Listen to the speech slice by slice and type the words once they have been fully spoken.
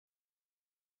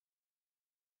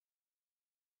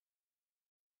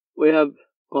we have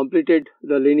completed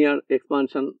the linear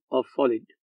expansion of solid.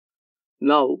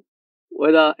 Now,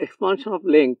 with the expansion of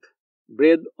length,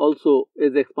 breadth also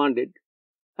is expanded,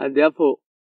 and therefore,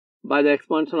 by the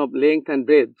expansion of length and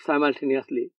breadth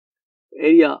simultaneously,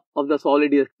 area of the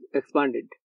solid is expanded,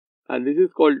 and this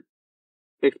is called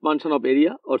expansion of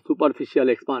area or superficial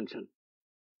expansion.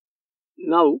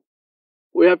 Now,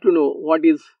 we have to know what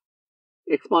is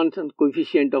expansion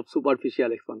coefficient of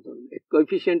superficial expansion. A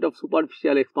coefficient of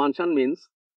superficial expansion means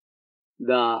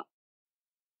the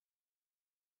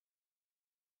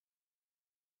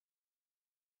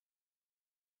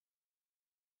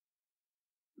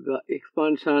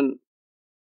expansion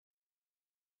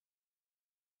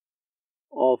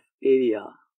of area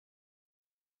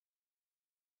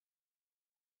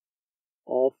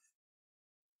of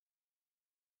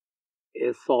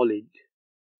a solid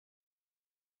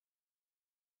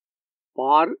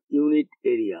per unit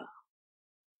area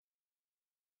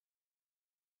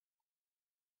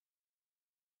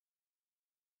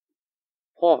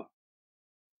for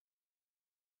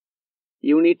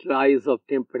unit rise of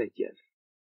temperature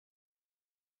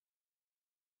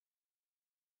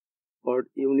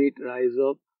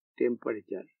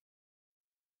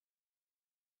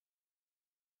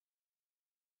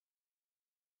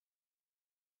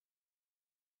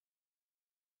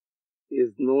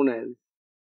is known as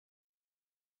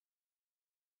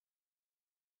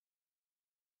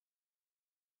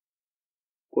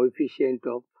coefficient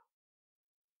of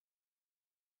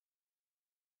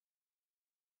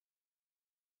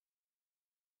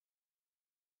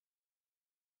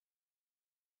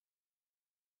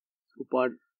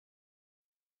superficial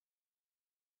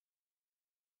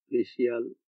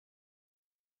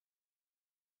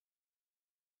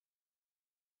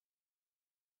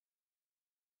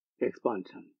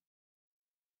expansion.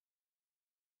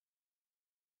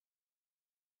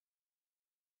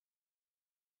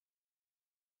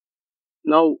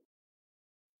 Now,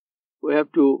 we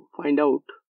have to find out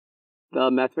the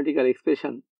mathematical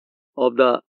expression of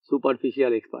the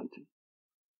superficial expansion.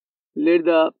 Let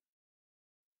the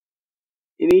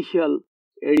initial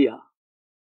area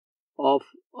of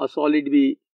a solid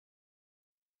be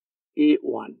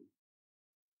A1,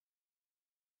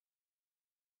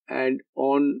 and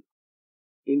on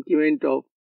increment of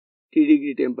T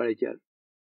degree temperature,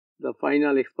 the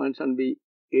final expansion be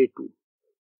A2.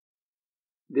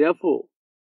 Therefore,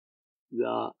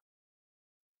 the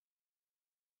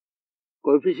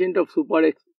coefficient of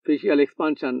superficial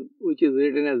expansion, which is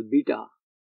written as beta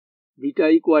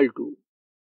equal to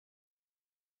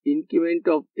increment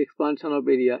of expansion of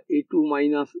area A2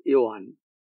 minus A1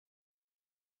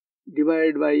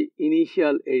 divided by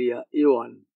initial area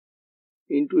A1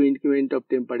 into increment of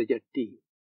temperature T.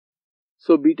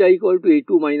 So, beta equal to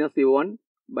A2 minus A1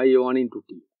 by A1 into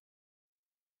T.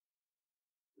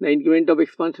 The increment of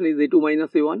expansion is A2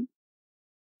 minus A1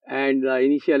 and the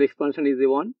initial expansion is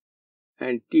A1,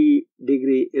 and T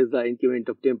degree is the increment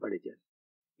of temperature.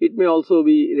 It may also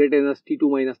be written as T2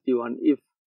 minus T1 if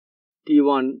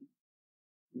T1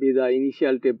 be the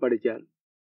initial temperature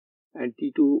and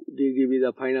T2 degree be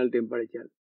the final temperature,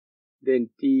 then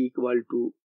T equal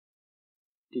to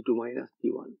T2 minus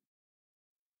T1.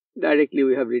 Directly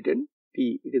we have written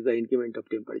T, it is the increment of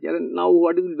temperature. And now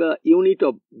what is the unit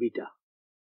of beta?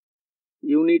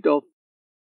 Unit of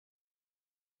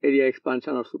area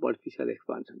expansion or superficial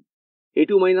expansion.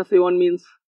 A2 minus A1 means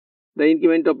the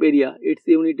increment of area, its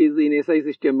unit is in SI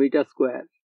system meter square,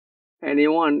 and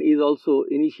A1 is also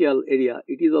initial area,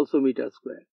 it is also meter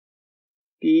square.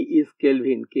 T is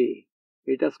Kelvin, K,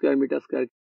 meter square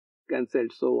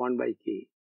cancelled, so 1 by K,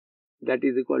 that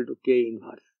is equal to K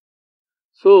inverse.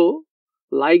 So,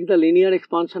 like the linear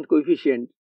expansion coefficient,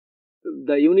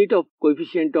 the unit of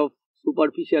coefficient of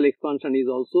superficial expansion is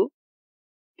also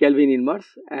Kelvin inverse,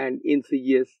 and in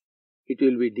CGS it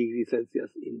will be degree Celsius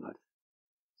inverse.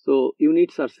 So,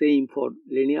 units are same for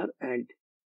linear and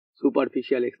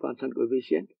superficial expansion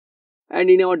coefficient,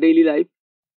 and in our daily life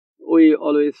we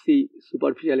always see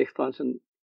superficial expansion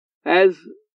as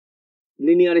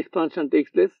linear expansion takes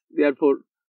place, therefore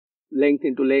length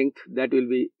into length, that will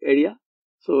be area.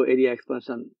 So, area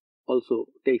expansion also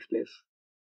takes place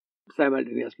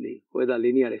simultaneously with a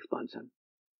linear expansion.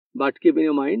 But keep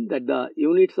in mind that the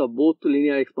units of both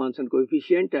linear expansion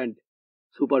coefficient and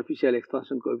superficial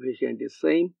expansion coefficient is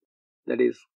same, that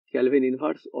is Kelvin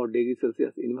inverse or degree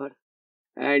Celsius inverse,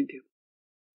 and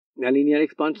the linear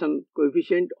expansion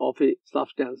coefficient of a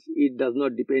substance, it does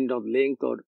not depend on length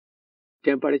or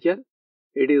temperature.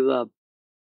 It is a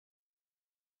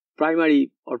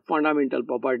primary or fundamental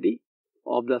property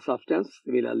of the substance.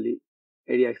 Similarly,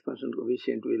 area expansion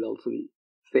coefficient will also be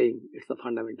saying it's a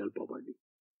fundamental property.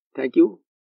 Thank you.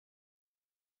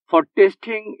 For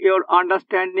testing your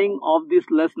understanding of this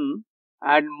lesson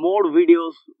and more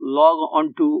videos, log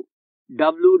on to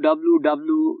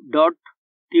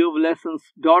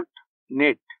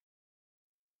www.tubelessons.net.